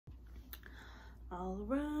All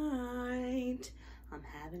right, I'm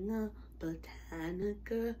having a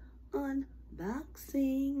Botanica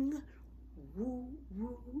unboxing. Woo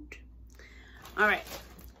woot. All right,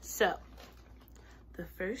 so the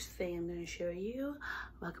first thing I'm going to show you,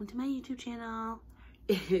 welcome to my YouTube channel,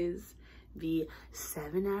 is the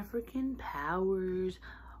 7 African Powers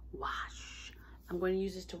wash. I'm going to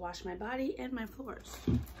use this to wash my body and my floors.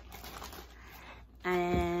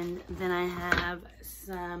 And then I have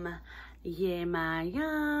some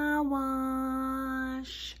Yemaya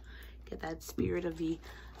wash. Get that spirit of the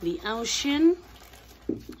ocean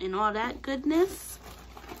and all that goodness.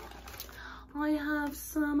 I have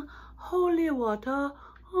some holy water.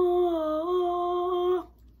 Oh,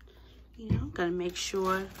 you know, gotta make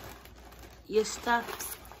sure your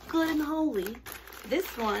stuff's good and holy. This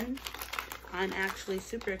one I'm actually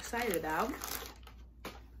super excited about.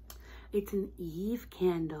 It's an Eve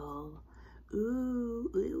candle.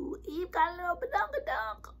 Ooh, Eve got a little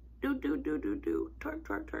badonka-donk. Do.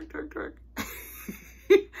 Twerk.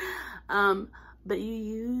 But you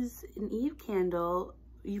use an Eve candle.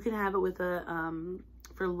 You can have it with a,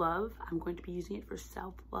 for love. I'm going to be using it for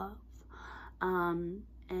self-love.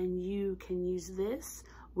 And you can use this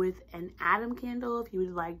with an Adam candle if you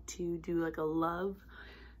would like to do like a love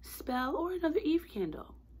spell, or another Eve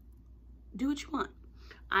candle. Do what you want.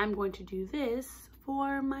 I'm going to do this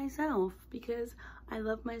for myself because I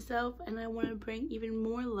love myself and I want to bring even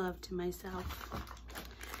more love to myself.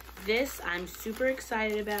 This I'm super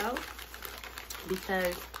excited about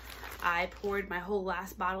because I poured my whole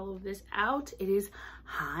last bottle of this out. It is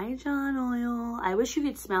High John oil. I wish you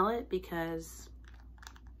could smell it because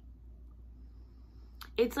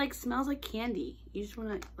it's like, smells like candy. You just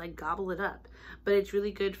want to like gobble it up. But it's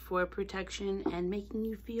really good for protection and making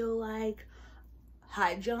you feel like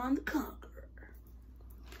High John the Conqueror.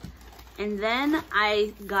 And then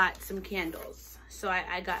I got some candles. So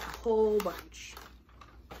I got a whole bunch.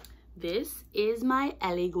 This is my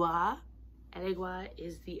Eleggua. Eleggua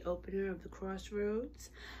is the opener of the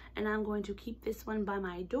crossroads. And I'm going to keep this one by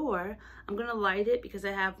my door. I'm going to light it because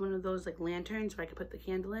I have one of those like lanterns where I can put the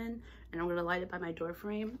candle in. And I'm going to light it by my door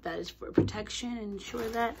frame. That is for protection and ensure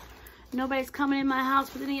that nobody's coming in my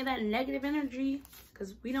house with any of that negative energy.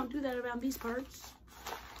 Because we don't do that around these parts.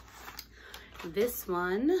 This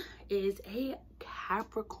one is a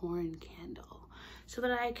Capricorn candle. So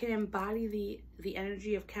that I can embody the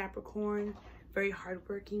energy of Capricorn. Very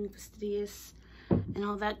hardworking, fastidious, and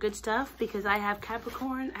all that good stuff. Because I have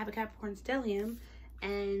Capricorn, I have a Capricorn stellium,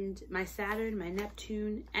 and my Saturn, my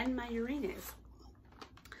Neptune, and my Uranus.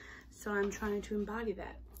 So I'm trying to embody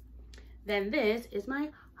that. Then this is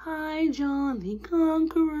my High John the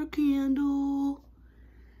Conqueror candle.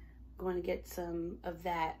 I'm going to get some of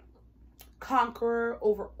that Conqueror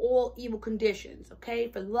over all evil conditions, okay?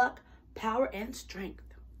 For luck, power, and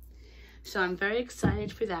strength. So I'm very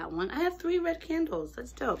excited for that one. I have 3 red candles.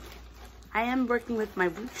 That's dope. I am working with my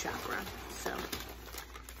root chakra. So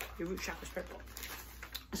your root chakra's purple.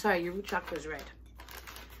 Sorry, your root chakra's red.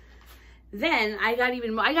 Then I got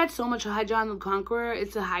even more. I got so much High John the Conqueror.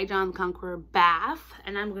 It's a High John the Conqueror bath.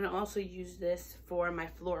 And I'm going to also use this for my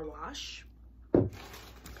floor wash.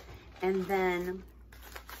 And then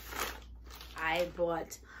I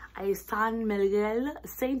bought a San Miguel,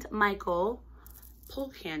 Saint Michael pull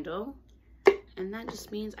candle. And that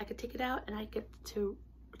just means I could take it out and I get to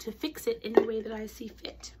fix it any way that I see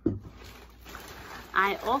fit.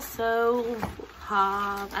 I also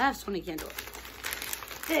have so many candles.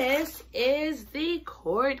 This is the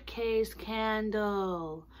court case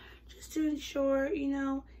candle. Just to ensure, you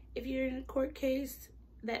know, if you're in a court case,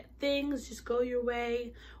 that things just go your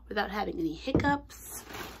way without having any hiccups.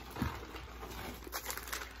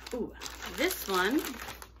 Ooh, this one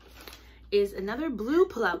is another blue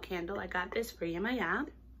pull-out candle. I got this for Yemaya.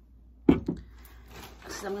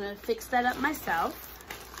 So I'm gonna fix that up myself.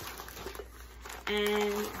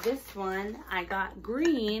 And this one, I got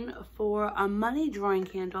green for a money drawing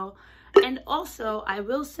candle. And also, I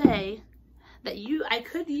will say that I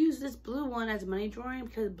could use this blue one as money drawing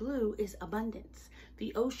because blue is abundance.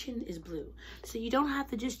 The ocean is blue. So you don't have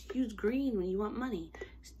to just use green when you want money.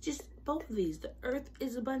 It's just both of these. The earth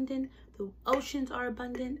is abundant. The oceans are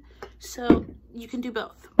abundant. So you can do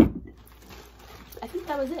both. I think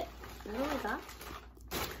that was it. Is that all I got?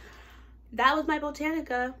 That was my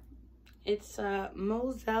Botanica. It's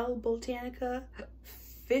Mozeal Botanica,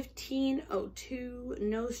 1502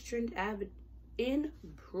 Nostrand Avenue in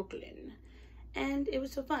Brooklyn. And it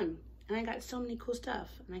was so fun. And I got so many cool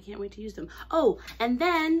stuff. And I can't wait to use them. Oh, and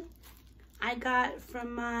then I got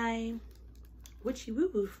from my witchy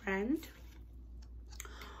woo-woo friend,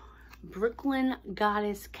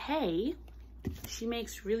 Brooklyngoddesskay, She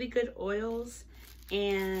makes really good oils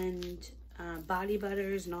and body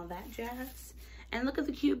butters and all that jazz. And look at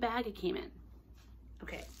the cute bag it came in.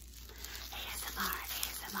 Okay. ASMR.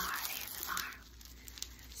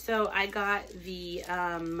 So I got the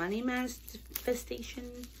money manifestation.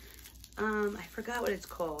 I forgot what it's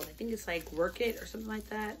called. I think it's like Work It or something like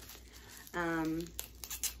that.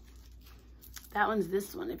 That one's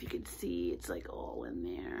this one. If you could see, it's like all in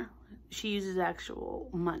there. She uses actual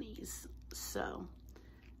monies. So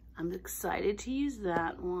I'm excited to use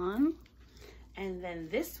that one. And then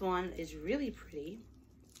this one is really pretty.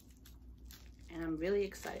 And I'm really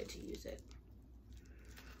excited to use it.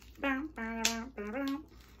 ASMR.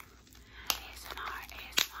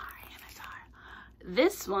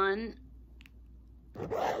 This one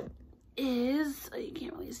is, oh, you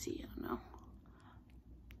can't really see, I don't know.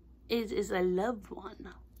 Is a love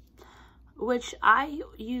one, which I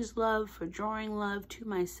use love for drawing love to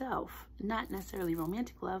myself, not necessarily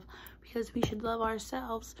romantic love, because we should love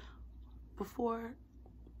ourselves before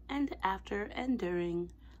and after and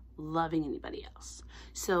during loving anybody else.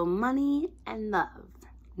 So money and love,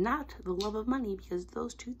 not the love of money, because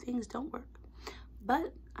those two things don't work.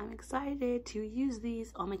 But I'm excited to use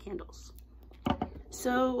these on my candles.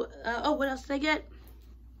 So, oh, what else did I get?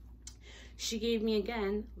 She gave me,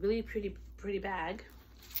 again, really pretty bag.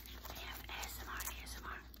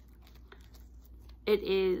 ASMR. It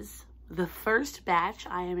is the first batch.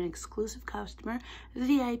 I am an exclusive customer,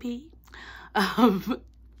 VIP.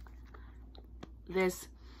 This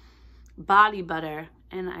body butter,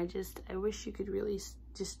 and I wish you could really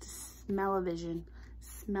just smell a vision.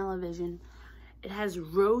 It has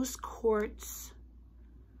rose quartz.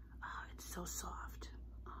 Oh, it's so soft.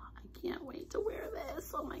 Oh, I can't wait to wear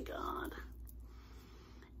this. Oh my God.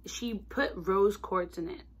 She put rose quartz in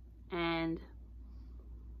it, and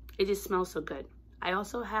it just smells so good. I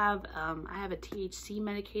also have, I have a THC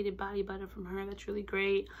medicated body butter from her that's really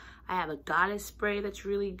great. I have a goddess spray that's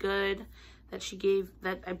really good that she gave,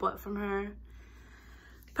 that I bought from her.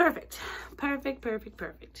 Perfect.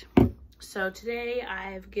 So today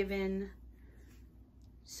I've given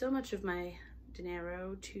so much of my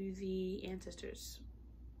dinero to the ancestors.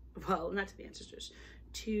 Well, not to the ancestors,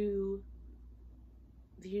 to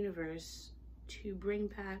the universe, to bring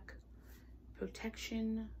back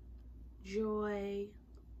protection, joy,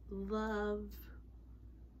 love,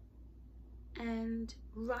 and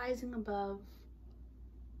rising above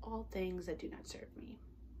all things that do not serve me.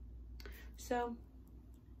 So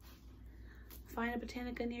find a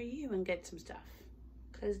Botanica near you and get some stuff,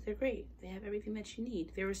 because they're great. They have everything that you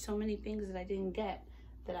need. There were so many things that I didn't get,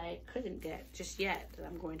 that I couldn't get just yet, that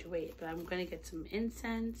I'm going to wait. But I'm going to get some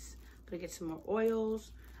incense, I'm going to get some more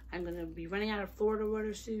oils. I'm going to be running out of Florida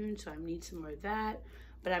water soon, so I need some more of that.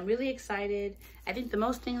 But I'm really excited. I think the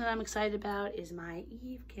most thing that I'm excited about is my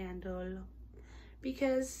Eve candle.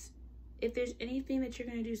 Because if there's anything that you're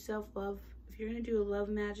going to do self-love, if you're going to do a love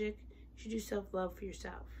magic, you should do self-love for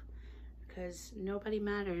yourself. Because nobody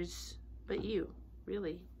matters but you,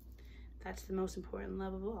 really. That's the most important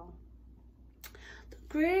love of all. The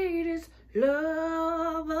greatest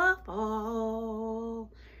love of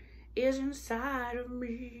all is inside of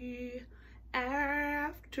me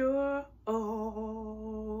after all.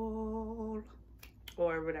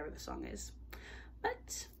 Or whatever the song is.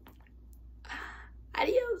 But,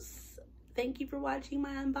 adios. Thank you for watching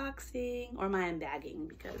my unboxing, or my unbagging,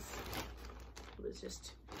 because it was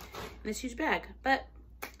just in this huge bag. But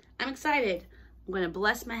I'm excited. I'm going to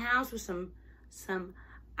bless my house with some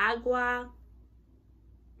agua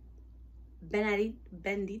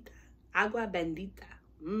bendita. Agua bendita.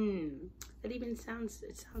 That even sounds,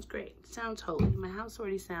 it sounds great. It sounds holy. My house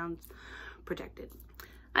already sounds protected.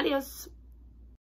 Adios.